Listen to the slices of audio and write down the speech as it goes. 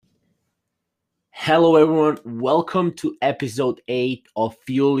Hello, everyone. Welcome to episode 8 of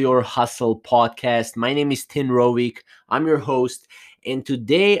Fuel Your Hustle podcast. My name is Tin Rovik. I'm your host. And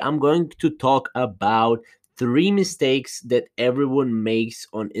today I'm going to talk about three mistakes that everyone makes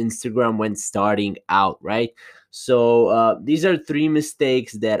on Instagram when starting out, right? So, these are three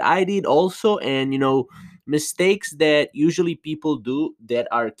mistakes that I did also. And, mistakes that usually people do that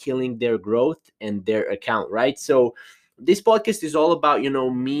are killing their growth and their account, right? So, this podcast is all about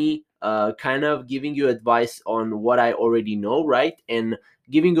me kind of giving you advice on what I already know, right? And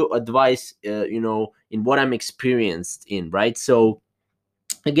giving you advice in what I'm experienced in, right? So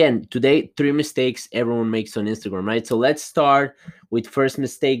again, today, three mistakes everyone makes on Instagram, right? So let's start with first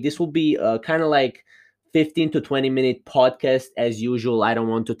mistake. This will be kind of like 15 to 20-minute podcast as usual. I don't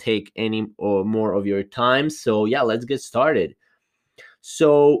want to take any or more of your time, so yeah, let's get started.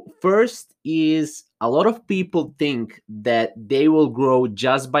 So, first is a lot of people think that they will grow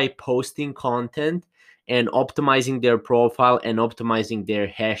just by posting content and optimizing their profile and optimizing their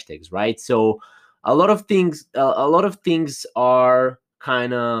hashtags, right? So, a lot of things are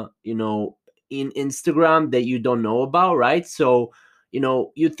kind of, in Instagram that you don't know about, right? So,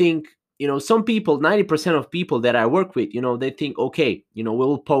 you think some people, 90% of people that I work with, they think, okay,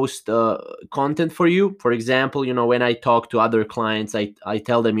 we'll post content for you. For example, when I talk to other clients, I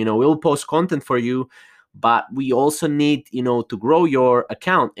tell them, we'll post content for you, but we also need, to grow your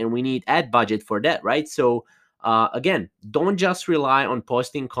account and we need ad budget for that, right? So again, don't just rely on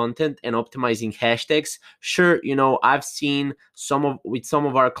posting content and optimizing hashtags. Sure, I've seen some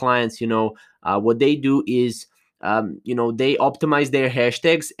of our clients, what they do is they optimize their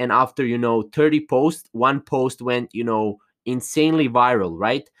hashtags, and after 30 posts, one post went insanely viral,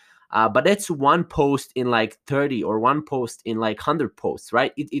 right? But that's one post in like 30 or one post in like 100 posts,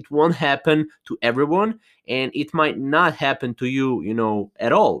 right? It won't happen to everyone, and it might not happen to you,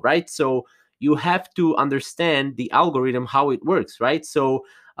 at all, right? So you have to understand the algorithm, how it works, right? So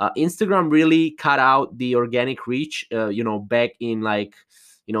Instagram really cut out the organic reach, back in like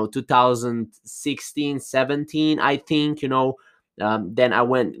 2016, 17, I think. Then I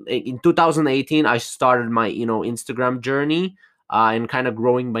went in 2018. I started my Instagram journey, and kind of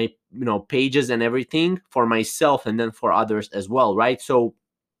growing my pages and everything for myself and then for others as well, right? So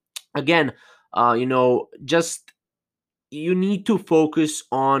again, just you need to focus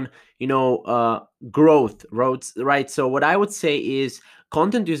on growth roads, right? So what I would say is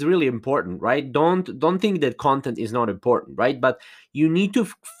content is really important, right? Don't think that content is not important, right? But you need to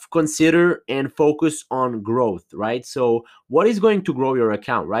consider and focus on growth, right? So what is going to grow your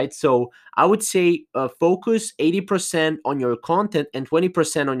account, right? So I would say focus 80% on your content and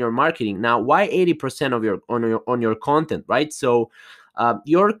 20% on your marketing. Now, why 80% of your content, right? So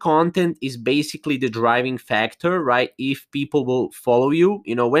your content is basically the driving factor, right? If people will follow you,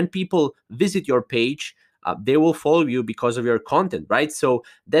 when people visit your page, they will follow you because of your content, right? So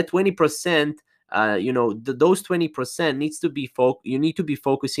that 20%, those 20% needs to be you need to be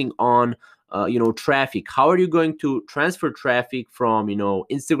focusing on traffic. How are you going to transfer traffic from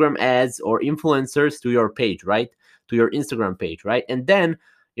Instagram ads or influencers to your page, right? To your Instagram page, right? And then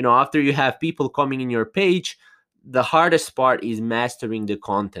after you have people coming in your page, the hardest part is mastering the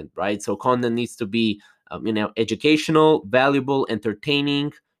content, right? So content needs to be educational, valuable,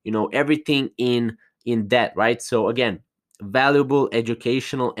 entertaining, everything in that, right? So again, valuable,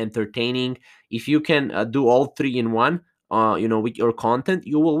 educational, entertaining. If you can do all three in one, with your content,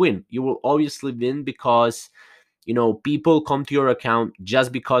 you will win. You will obviously win because people come to your account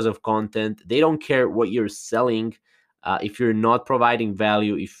just because of content. They don't care what you're selling. If you're not providing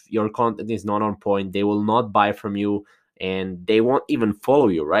value, if your content is not on point, they will not buy from you, and they won't even follow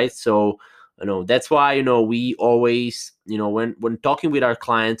you, right? So that's why we always, when talking with our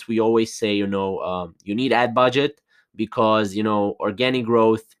clients, we always say, you need ad budget, because organic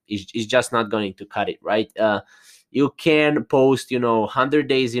growth is just not going to cut it, right? You can post 100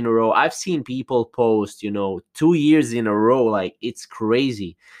 days in a row. I've seen people post 2 years in a row, like it's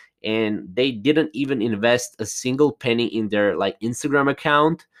crazy, and they didn't even invest a single penny in their like Instagram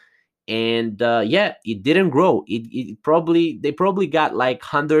account. And yeah, it didn't grow. It probably, they probably got like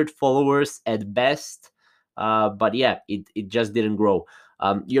 100 followers at best. But yeah, it just didn't grow.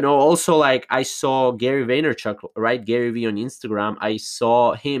 Also, like, I saw Gary Vaynerchuk, right? Gary V on Instagram. I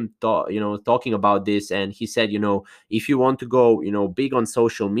saw him talking about this, and he said, if you want to go big on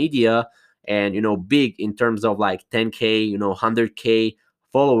social media, and big in terms of like 10K, 100K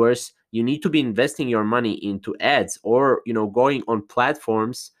followers, you need to be investing your money into ads, or going on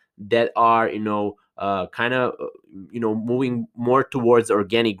platforms that are kind of moving more towards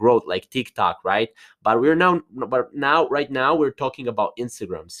organic growth, like TikTok, right? But right now we're talking about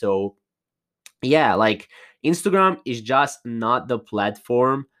Instagram. So yeah, like Instagram is just not the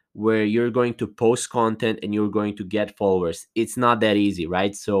platform where you're going to post content and you're going to get followers. It's not that easy,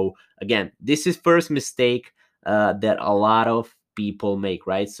 right? So again, this is first mistake that a lot of people make,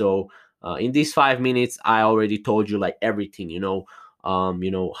 right? So in these 5 minutes I already told you like everything,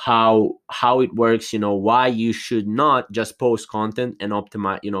 how it works, why you should not just post content and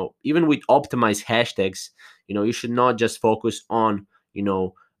optimize, even with optimized hashtags, you should not just focus on, you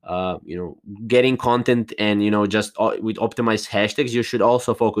know uh, you know getting content and just with optimized hashtags. You should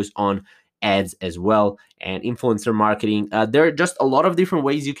also focus on ads as well and influencer marketing. There are just a lot of different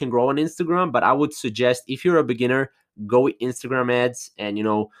ways you can grow on Instagram, but I would suggest, if you're a beginner, go with Instagram ads and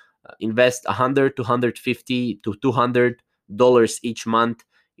invest 100 to 150 to $200 each month,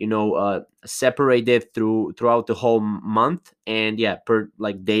 separate it throughout the whole month, and yeah, per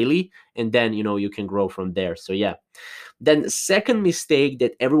like daily, and then you can grow from there. So yeah. Then second mistake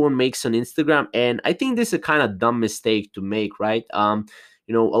that everyone makes on Instagram, and I think this is a kind of dumb mistake to make, right? A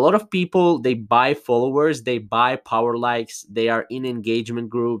lot of people, they buy followers, they buy power likes, they are in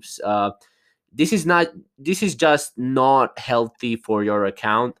engagement groups. This is just not healthy for your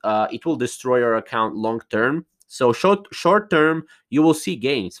account. It will destroy your account long term. So short term, you will see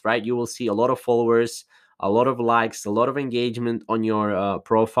gains, right? You will see a lot of followers, a lot of likes, a lot of engagement on your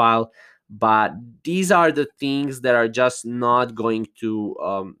profile. But these are the things that are just not going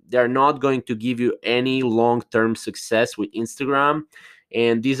to they're not going to give you any long term success with Instagram.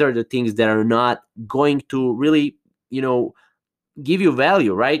 And these are the things that are not going to really, you know give you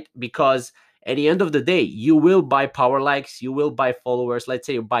value, right? Because at the end of the day, you will buy power likes, you will buy followers. Let's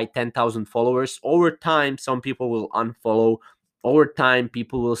say you buy 10,000 followers. Over time, some people will unfollow. Over time,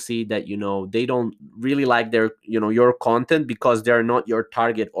 people will see that they don't really like your content because they're not your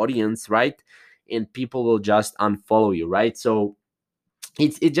target audience, right? And people will just unfollow you, right? So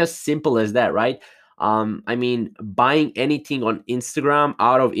it's just simple as that, right? I mean, buying anything on Instagram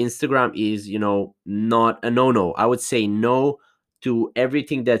out of Instagram is not a no. I would say no to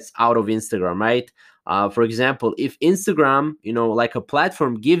everything that's out of Instagram, right? For example, if Instagram, like a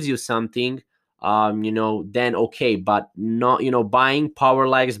platform, gives you something, then okay. But not, buying power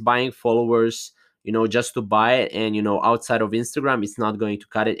likes, buying followers, just to buy it, and outside of Instagram, it's not going to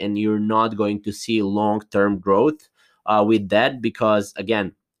cut it, and you're not going to see long-term growth with that, because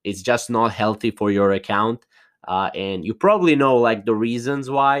again, it's just not healthy for your account. And you probably know like the reasons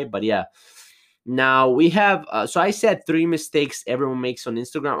why, but yeah. Now we have so I said three mistakes everyone makes on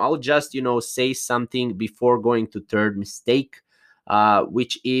Instagram. I'll just say something before going to third mistake,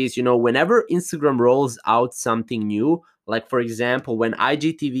 which is, whenever Instagram rolls out something new, like for example when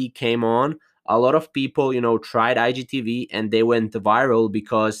IGTV came on, a lot of people tried IGTV and they went viral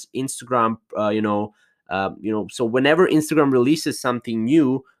because Instagram so whenever Instagram releases something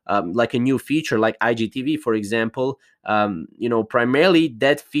new, like a new feature like IGTV, for example, primarily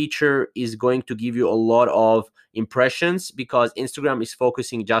that feature is going to give you a lot of impressions because Instagram is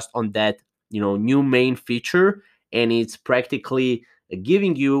focusing just on that, new main feature, and it's practically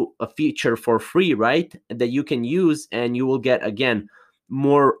giving you a feature for free, right? That you can use, and you will get again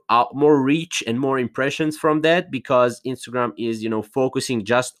more reach and more impressions from that, because Instagram is focusing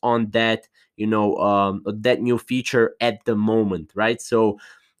just on that, that new feature at the moment, right? So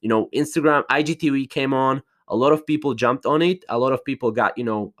Instagram IGTV came on, a lot of people jumped on it, a lot of people got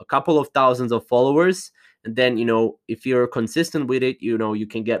a couple of thousands of followers, and then if you're consistent with it, you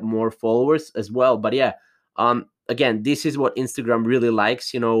can get more followers as well. But yeah, again, this is what Instagram really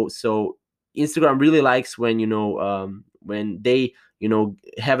likes, so Instagram really likes when when they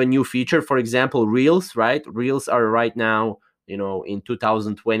have a new feature. For example, Reels, right? Reels are right now, in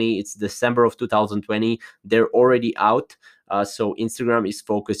 2020, it's December of 2020, they're already out. So Instagram is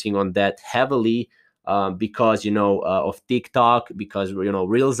focusing on that heavily, because of TikTok, because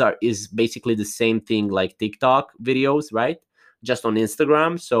Reels is basically the same thing like TikTok videos, right? Just on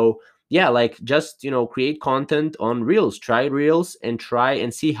Instagram. So yeah, like just create content on Reels, try Reels and try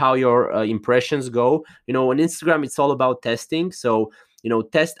and see how your impressions go. On Instagram, it's all about testing. So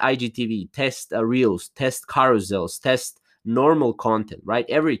test IGTV, test Reels, test carousels, test normal content, right?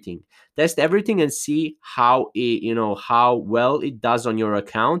 Everything, test everything and see how it how well it does on your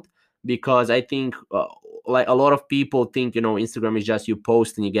account. Because I think like a lot of people think Instagram is just you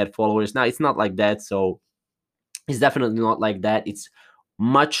post and you get followers. Now it's not like that. So it's definitely not like that. It's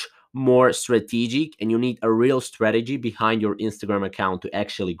much more strategic, and you need a real strategy behind your Instagram account to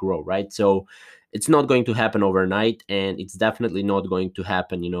actually grow, right? So it's not going to happen overnight, and it's definitely not going to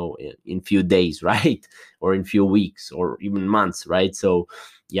happen in few days right? Or in few weeks or even months, right? So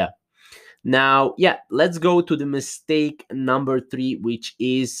yeah. Now, yeah, let's go to the mistake number three, which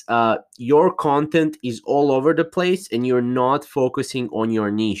is your content is all over the place and you're not focusing on your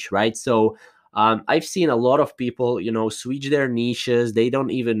niche, right? So I've seen a lot of people, switch their niches. They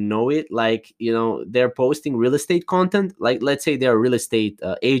don't even know it. Like, they're posting real estate content. Like, let's say they're a real estate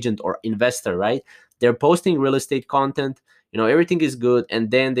agent or investor, right? They're posting real estate content. Everything is good.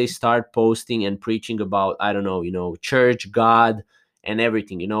 And then they start posting and preaching about, I don't know, church, God, and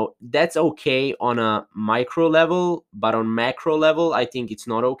everything. That's okay on a micro level, but on macro level I think it's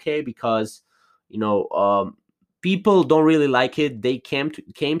not okay, because you know um, people don't really like it. They came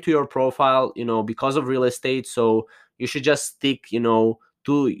to your profile because of real estate. So you should just stick to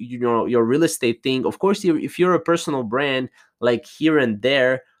your real estate thing. Of course, if you're a personal brand, like here and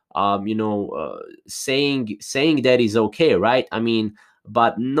there, saying that is okay, right? I mean,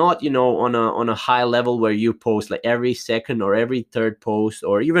 but not on a high level where you post like every second or every third post,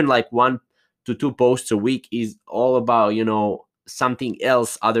 or even like 1 to 2 posts a week is all about something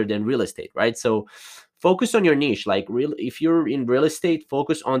else other than real estate, right? So focus on your niche. Like, real if you're in real estate,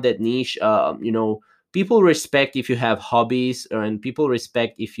 focus on that niche. People respect if you have hobbies, and people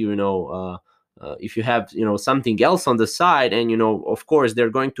respect if if you have something else on the side. And of course they're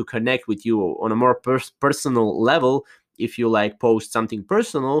going to connect with you on a more personal level if you like post something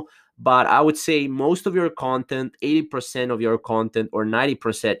personal. But I would say most of your content, 80% of your content, or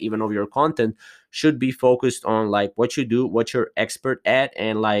 90% even of your content, should be focused on like what you do, what you're expert at,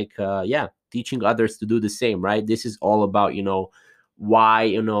 and like yeah, teaching others to do the same, right? This is all about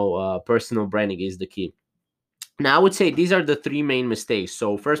why personal branding is the key. Now I would say these are the three main mistakes.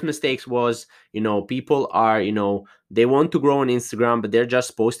 So first mistakes was people are they want to grow on Instagram, but they're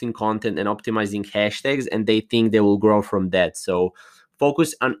just posting content and optimizing hashtags, and they think they will grow from that. So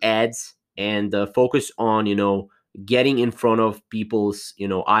focus on ads, and focus on getting in front of people's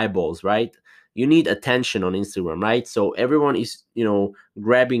eyeballs, right? You need attention on Instagram, right? So everyone is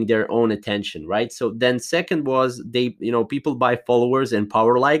grabbing their own attention, right? So then second was they people buy followers and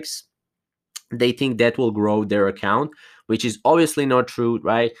power likes. They think that will grow their account, which is obviously not true,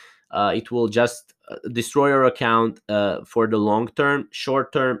 right? It will just destroy your account for the long term.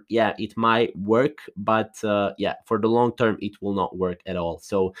 Short term, yeah, it might work, but yeah, for the long term it will not work at all.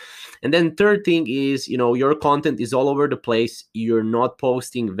 So, and then third thing is your content is all over the place. You're not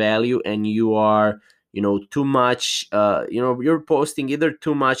posting value, and you are too much you're posting either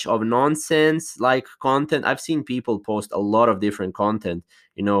too much of nonsense like content. I've seen people post a lot of different content.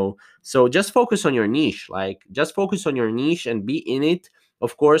 So just focus on your niche. Like, just focus on your niche and be in it.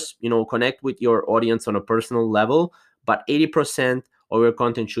 Of course, connect with your audience on a personal level, but 80% of your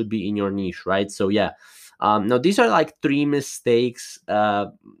content should be in your niche, right? So yeah. Now these are like three mistakes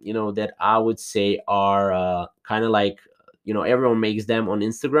that I would say are kind of like everyone makes them on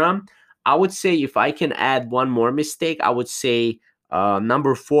Instagram. I would say if I can add one more mistake, I would say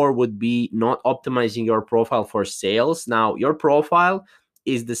number four would be not optimizing your profile for sales. Now, your profile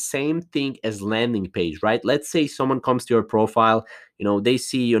is the same thing as landing page, right? Let's say someone comes to your profile, they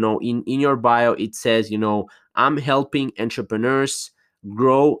see, in your bio, it says, I'm helping entrepreneurs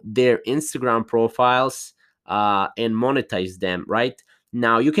grow their Instagram profiles and monetize them, right?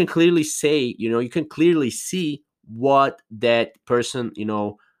 Now you can clearly say, you can clearly see what that person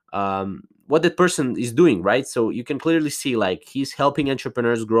is doing, right? So you can clearly see like he's helping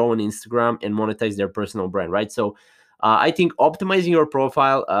entrepreneurs grow on Instagram and monetize their personal brand, right? So I think optimizing your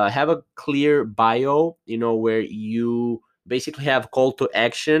profile, have a clear bio, where you basically have call to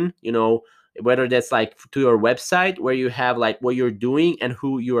action, whether that's like to your website where you have like what you're doing and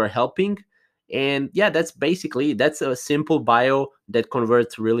who you are helping. And yeah, that's a simple bio that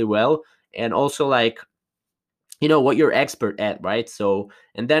converts really well. And also like what you're expert at, right? So,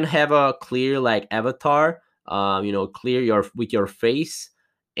 and then have a clear like avatar, clear your with your face.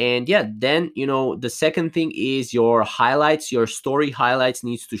 And yeah, then the second thing is your highlights. Your story highlights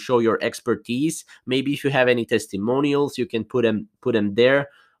needs to show your expertise. Maybe if you have any testimonials, you can put them there.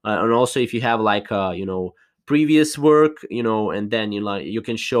 And also if you have like previous work, and then you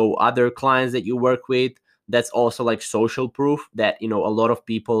can show other clients that you work with. That's also like social proof that a lot of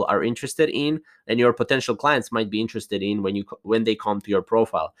people are interested in, and your potential clients might be interested in when they come to your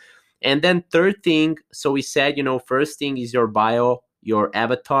profile. And then third thing, so we said first thing is your bio, your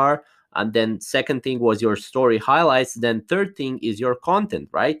avatar, and then second thing was your story highlights, then third thing is your content,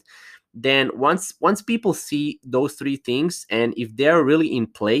 right? Then once people see those three things, and if they're really in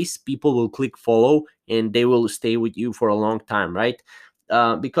place, people will click follow and they will stay with you for a long time, right?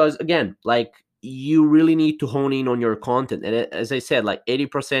 Because again, like, you really need to hone in on your content. And as I said, like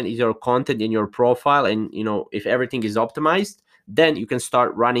 80% is your content in your profile. And if everything is optimized, then you can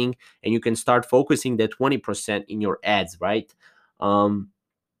start running and you can start focusing that 20% in your ads, right? um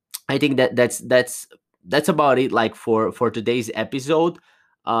I think that's about it, like for today's episode.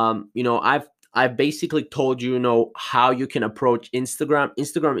 I've basically told you, how you can approach Instagram.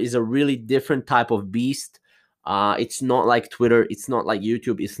 Instagram is a really different type of beast. It's not like Twitter, it's not like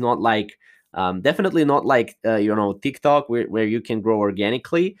YouTube, it's not like, definitely not like, TikTok, where you can grow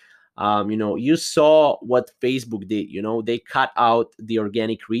organically. You saw what Facebook did. They cut out the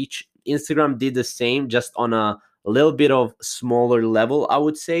organic reach. Instagram did the same, just on a little bit of smaller level, I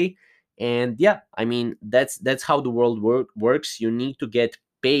would say. And yeah, I mean, that's how the world works. You need to get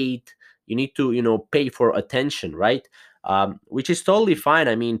paid. You need to, pay for attention, right? Which is totally fine.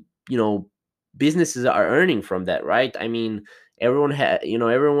 I mean, businesses are earning from that, right? I mean, everyone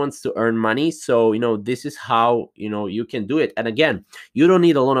wants to earn money. So, this is how, you can do it. And again, you don't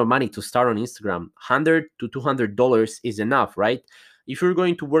need a lot of money to start on Instagram. $100 to $200 is enough, right? If you're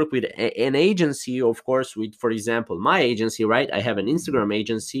going to work with an agency, of course, with, for example, my agency, right? I have an Instagram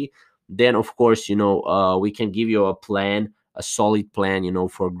agency. Then, of course, we can give you a plan, a solid plan,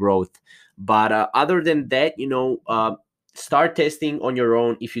 for growth. But other than that, start testing on your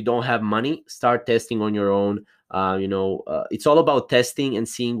own. If you don't have money, start testing on your own. It's all about testing and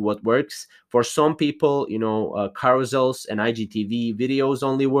seeing what works. For some people, carousels and IGTV videos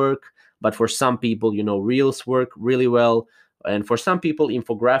only work, but for some people, reels work really well, and for some people,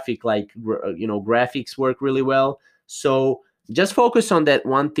 infographic, like, graphics work really well. So just focus on that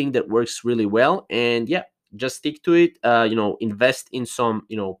one thing that works really well, and yeah, just stick to it. Invest in some,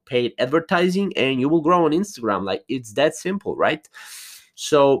 paid advertising, and you will grow on Instagram. Like, it's that simple, right?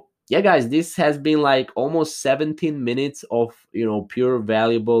 So yeah, guys, this has been like almost 17 minutes of, pure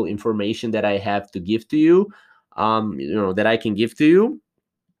valuable information that I have to give to you, that I can give to you.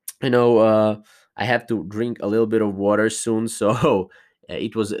 you know uh I have to drink a little bit of water soon, so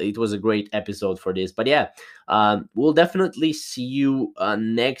it was a great episode for this. But yeah, we'll definitely see you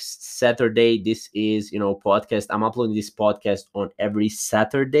next Saturday. This is, podcast. I'm uploading this podcast on every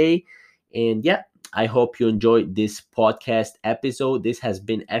Saturday. And yeah, I hope you enjoyed this podcast episode. This has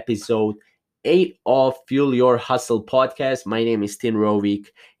been episode 8 of Fuel Your Hustle podcast. My name is Tin Rovik,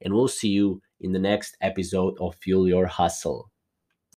 and we'll see you in the next episode of Fuel Your Hustle.